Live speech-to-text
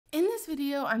this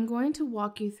video, I'm going to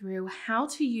walk you through how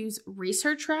to use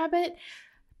Research Rabbit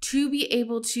to be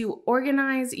able to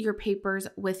organize your papers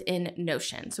within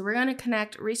Notion. So we're going to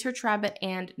connect Research Rabbit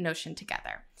and Notion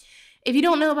together. If you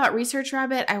don't know about Research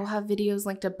Rabbit, I will have videos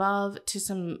linked above to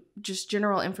some just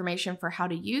general information for how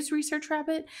to use Research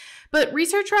Rabbit. But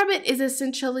Research Rabbit is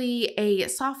essentially a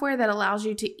software that allows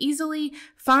you to easily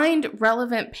find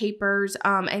relevant papers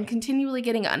and continually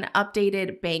getting an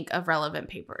updated bank of relevant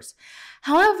papers.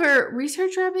 However,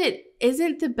 Research Rabbit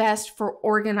isn't the best for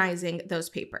organizing those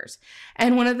papers.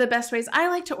 And one of the best ways I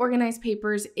like to organize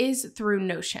papers is through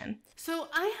Notion. So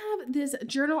I have this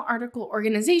journal article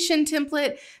organization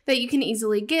template that you can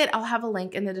easily get. I'll have a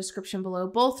link in the description below,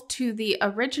 both to the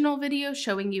original video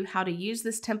showing you how to use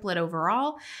this template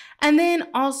overall, and then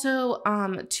also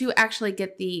to actually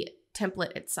get the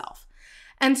template itself.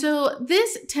 And so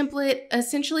this template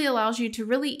essentially allows you to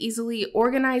really easily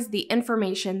organize the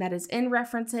information that is in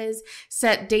references,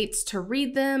 set dates to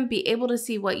read them, be able to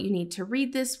see what you need to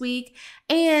read this week,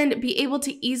 and be able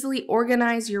to easily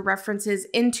organize your references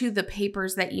into the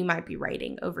papers that you might be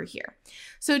writing over here.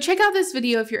 So check out this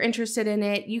video if you're interested in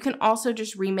it. You can also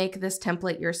just remake this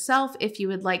template yourself if you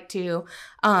would like to,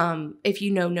 if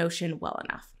you know Notion well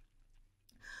enough.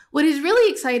 What is really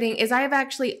exciting is I have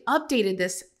actually updated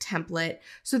this template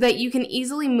so that you can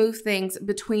easily move things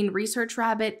between Research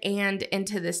Rabbit and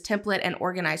into this template and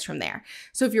organize from there.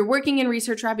 So if you're working in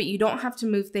Research Rabbit, you don't have to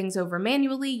move things over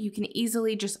manually. You can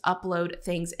easily just upload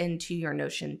things into your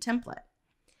Notion template.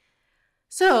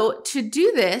 So to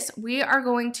do this, we are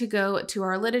going to go to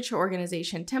our literature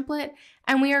organization template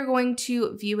and we are going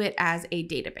to view it as a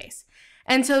database.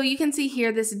 And so you can see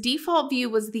here, this default view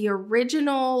was the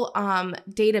original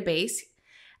database.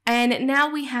 And now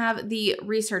we have the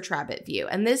Research Rabbit view.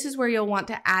 And this is where you'll want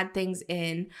to add things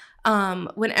in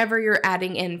whenever you're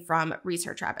adding in from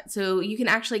Research Rabbit. So you can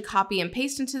actually copy and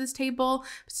paste into this table.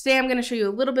 Today, I'm going to show you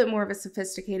a little bit more of a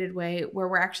sophisticated way where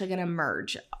we're actually going to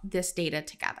merge this data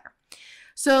together.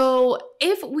 So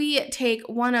if we take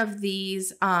one of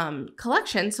these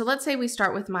collections, so let's say we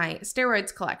start with my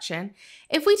steroids collection.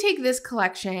 If we take this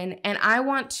collection and I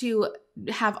want to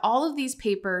have all of these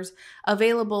papers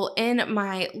available in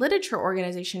my literature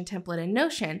organization template in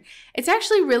Notion, it's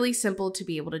actually really simple to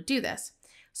be able to do this.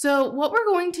 So what we're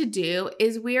going to do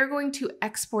is we are going to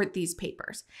export these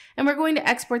papers and we're going to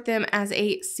export them as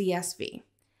a CSV.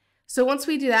 So once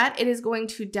we do that, it is going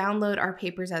to download our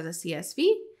papers as a CSV.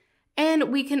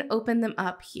 And we can open them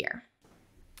up here.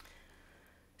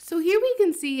 So here we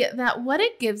can see that what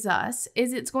it gives us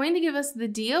is it's going to give us the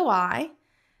DOI,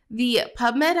 the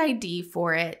PubMed ID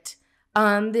for it,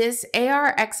 this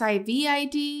ARXIV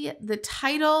ID, the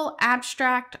title,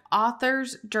 abstract,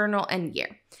 authors, journal, and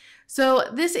year. So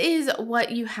this is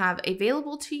what you have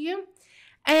available to you.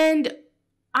 And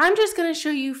I'm just going to show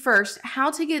you first how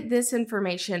to get this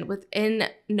information within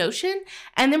Notion,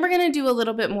 and then we're going to do a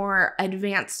little bit more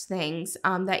advanced things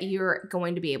that you're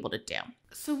going to be able to do.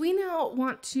 So we now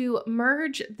want to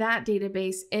merge that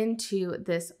database into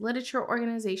this literature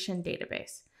organization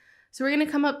database. So we're going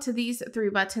to come up to these three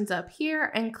buttons up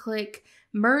here and click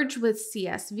Merge with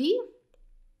CSV.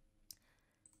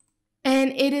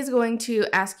 And it is going to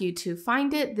ask you to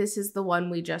find it. This is the one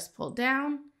we just pulled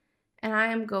down. And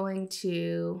I am going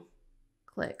to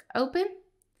click open.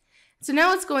 So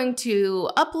now it's going to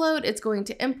upload, it's going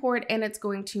to import, and it's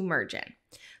going to merge in.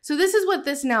 So this is what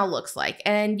this now looks like.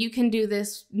 And you can do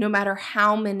this no matter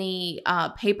how many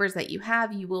papers that you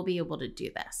have, you will be able to do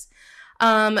this.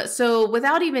 So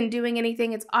without even doing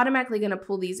anything, it's automatically going to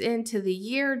pull these into the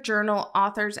year, journal,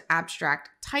 authors,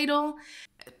 abstract, title.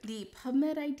 The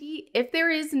PubMed ID, if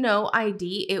there is no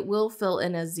ID, it will fill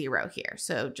in a 0 here.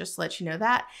 So just to let you know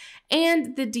that.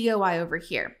 And the DOI over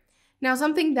here. Now,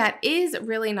 something that is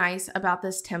really nice about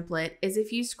this template is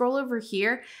if you scroll over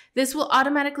here, this will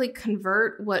automatically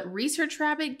convert what Research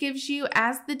Rabbit gives you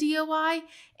as the DOI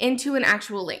into an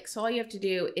actual link. So all you have to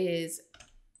do is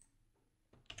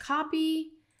copy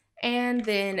and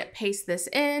then paste this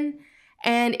in,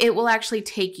 and it will actually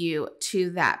take you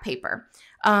to that paper.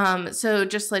 So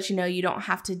just to let you know, you don't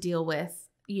have to deal with,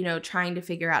 trying to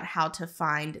figure out how to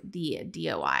find the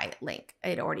DOI link.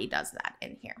 It already does that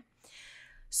in here.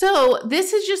 So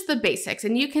this is just the basics,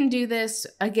 and you can do this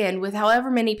again with however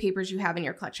many papers you have in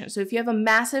your collection. So if you have a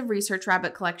massive Research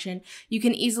Rabbit collection, you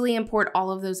can easily import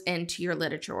all of those into your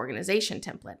literature organization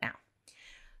template now.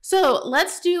 So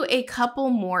let's do a couple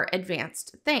more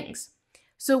advanced things.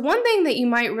 So one thing that you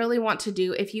might really want to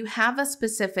do if you have a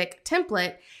specific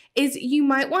template is you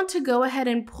might want to go ahead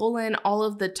and pull in all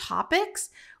of the topics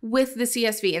with the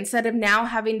CSV. Instead of now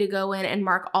having to go in and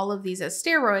mark all of these as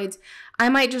steroids, I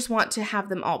might just want to have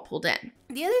them all pulled in.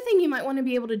 The other thing you might want to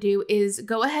be able to do is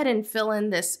go ahead and fill in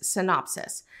this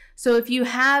synopsis. So if you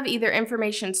have either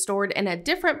information stored in a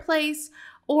different place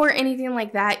or anything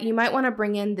like that, you might want to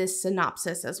bring in this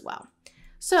synopsis as well.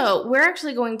 So we're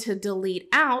actually going to delete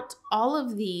out all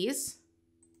of these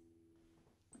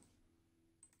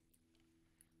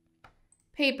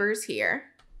papers here,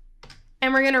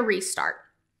 and we're going to restart.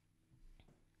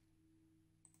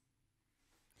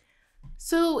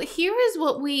 So here is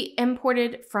what we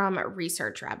imported from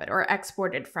ResearchRabbit or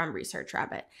exported from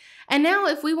ResearchRabbit. And now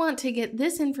if we want to get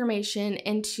this information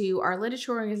into our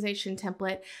literature organization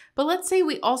template, but let's say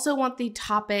we also want the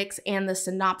topics and the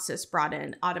synopsis brought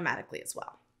in automatically as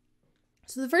well.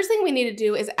 So the first thing we need to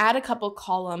do is add a couple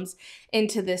columns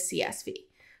into this CSV.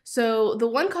 So the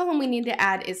one column we need to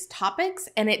add is topics,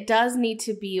 and it does need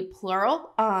to be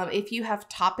plural. If you have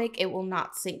topic, it will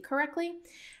not sync correctly.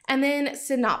 And then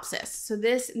synopsis. So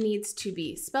this needs to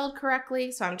be spelled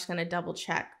correctly. So I'm just going to double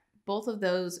check both of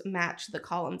those match the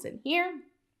columns in here.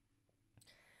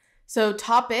 So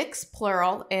topics,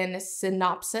 plural, and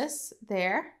synopsis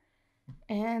there.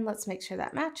 And let's make sure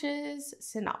that matches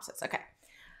synopsis. Okay.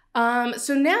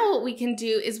 So now what we can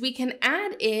do is we can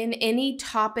add in any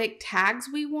topic tags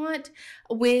we want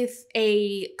with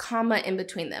a comma in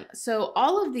between them. So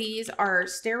all of these are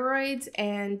steroids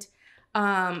and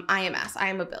IMS,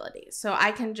 eye mobility. So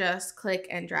I can just click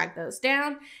and drag those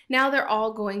down. Now they're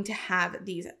all going to have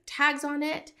these tags on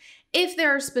it. If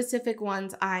there are specific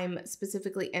ones I'm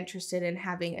specifically interested in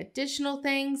having additional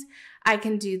things, I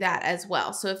can do that as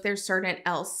well. So if there's certain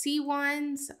LC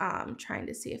ones, I'm trying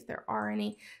to see if there are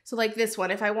any. So like this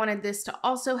one, if I wanted this to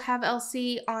also have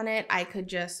LC on it, I could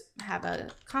just have a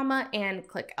comma and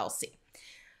click LC.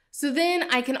 So then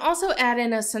I can also add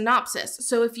in a synopsis.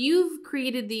 So if you've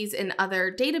created these in other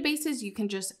databases, you can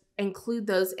just include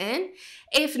those in.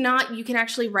 If not, you can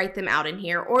actually write them out in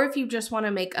here. Or if you just want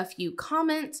to make a few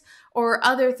comments or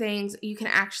other things, you can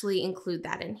actually include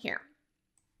that in here.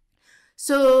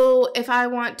 So if I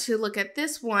want to look at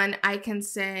this one, I can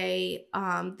say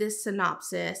this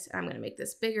synopsis, I'm going to make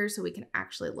this bigger so we can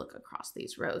actually look across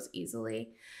these rows easily.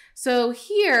 So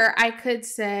here I could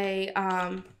say,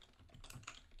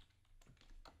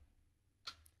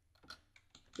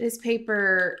 this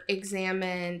paper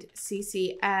examined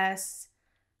CCS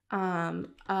of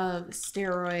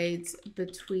steroids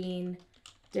between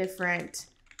different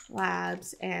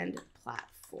labs and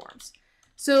platforms.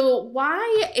 So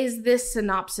why is this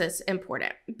synopsis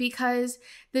important? Because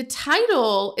the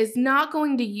title is not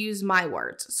going to use my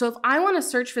words. So if I want to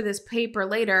search for this paper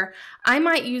later, I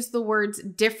might use the words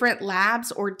different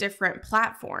labs or different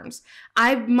platforms.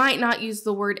 I might not use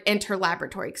the word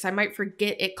interlaboratory because I might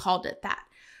forget it called it that.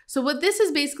 So what this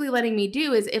is basically letting me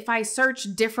do is if I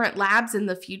search different labs in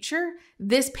the future,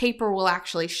 this paper will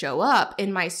actually show up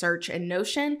in my search in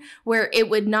Notion, where it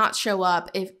would not show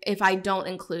up if I don't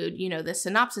include, the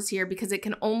synopsis here, because it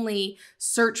can only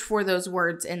search for those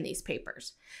words in these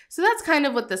papers. So that's kind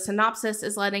of what the synopsis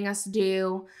is letting us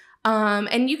do.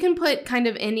 And you can put kind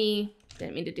of any,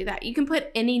 didn't mean to do that. You can put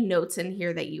any notes in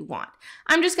here that you want.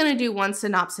 I'm just going to do one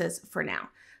synopsis for now.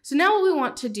 So now what we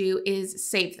want to do is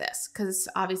save this, because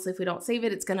obviously if we don't save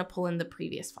it, it's going to pull in the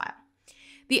previous file.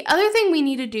 The other thing we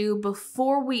need to do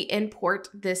before we import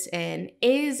this in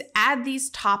is add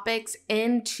these topics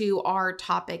into our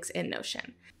topics in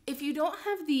Notion. If you don't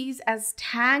have these as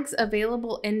tags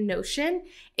available in Notion,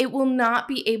 it will not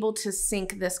be able to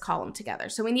sync this column together.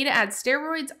 So we need to add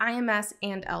steroids, IMS,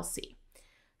 and LC.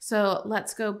 So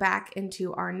let's go back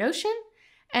into our Notion.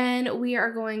 And we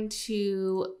are going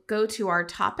to go to our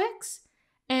topics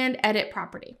and edit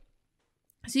property.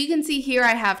 So you can see here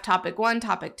I have topic 1,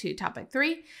 topic 2, topic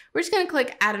 3. We're just going to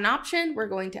click add an option. We're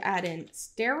going to add in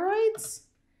steroids.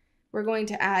 We're going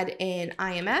to add in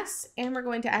IMS, and we're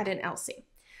going to add in LC.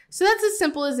 So that's as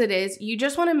simple as it is. You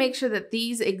just want to make sure that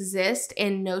these exist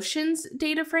in Notion's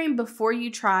data frame before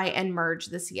you try and merge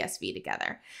the CSV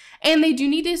together. And they do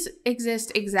need to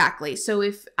exist exactly. So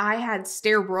if I had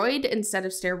steroid instead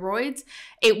of steroids,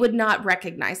 it would not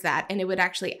recognize that, and it would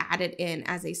actually add it in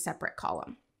as a separate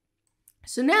column.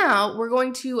 So now we're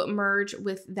going to merge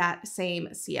with that same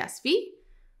CSV.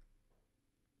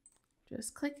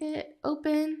 Just click it,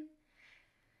 open.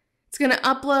 It's going to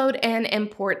upload and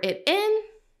import it in.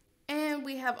 And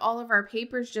we have all of our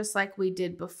papers just like we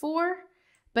did before.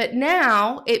 But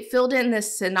now it filled in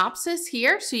this synopsis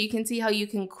here. So you can see how you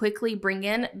can quickly bring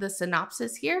in the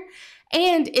synopsis here.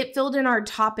 And it filled in our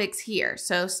topics here.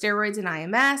 So steroids and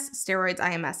IMS, steroids,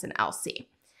 IMS, and LC.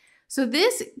 So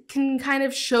this can kind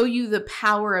of show you the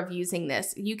power of using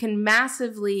this. You can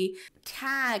massively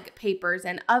tag papers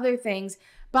and other things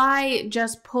by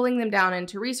just pulling them down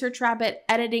into Research Rabbit,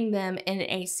 editing them in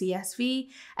a CSV,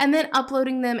 and then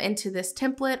uploading them into this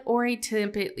template or a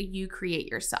template you create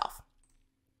yourself.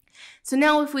 So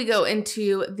now if we go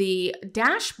into the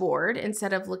dashboard,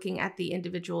 instead of looking at the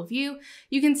individual view,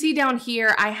 you can see down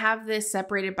here, I have this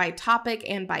separated by topic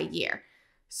and by year.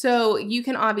 So you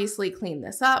can obviously clean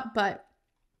this up, but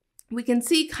we can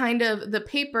see kind of the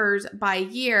papers by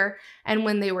year and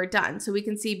when they were done. So we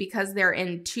can see because they're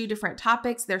in 2 different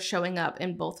topics, they're showing up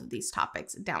in both of these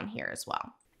topics down here as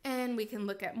well. And we can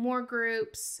look at more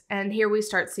groups, and here we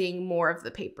start seeing more of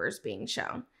the papers being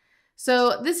shown.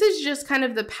 So this is just kind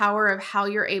of the power of how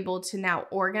you're able to now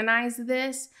organize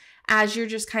this as you're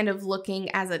just kind of looking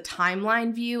as a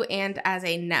timeline view and as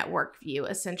a network view.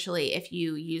 Essentially, if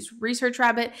you use Research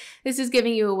Rabbit, this is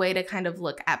giving you a way to kind of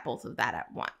look at both of that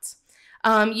at once.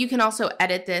 You can also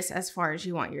edit this as far as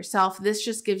you want yourself. This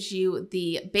just gives you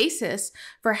the basis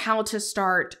for how to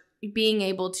start being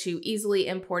able to easily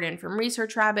import in from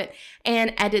Research Rabbit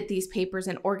and edit these papers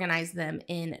and organize them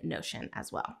in Notion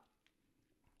as well.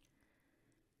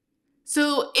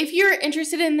 So if you're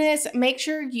interested in this, make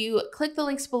sure you click the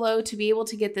links below to be able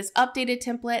to get this updated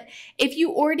template. If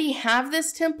you already have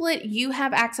this template, you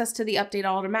have access to the update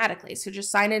automatically. So just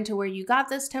sign into where you got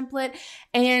this template,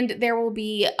 and there will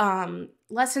be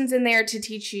lessons in there to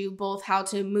teach you both how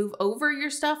to move over your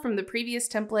stuff from the previous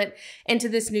template into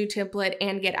this new template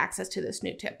and get access to this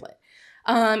new template.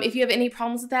 If you have any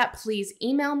problems with that, please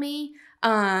email me,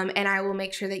 and I will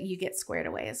make sure that you get squared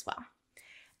away as well.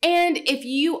 And if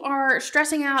you are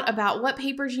stressing out about what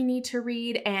papers you need to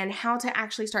read and how to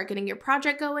actually start getting your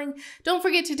project going, don't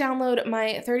forget to download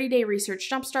my 30-day research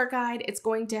jumpstart guide. It's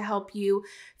going to help you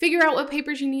figure out what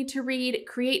papers you need to read,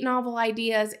 create novel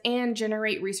ideas, and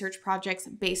generate research projects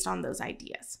based on those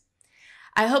ideas.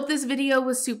 I hope this video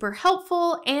was super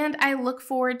helpful, and I look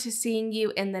forward to seeing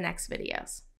you in the next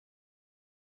videos.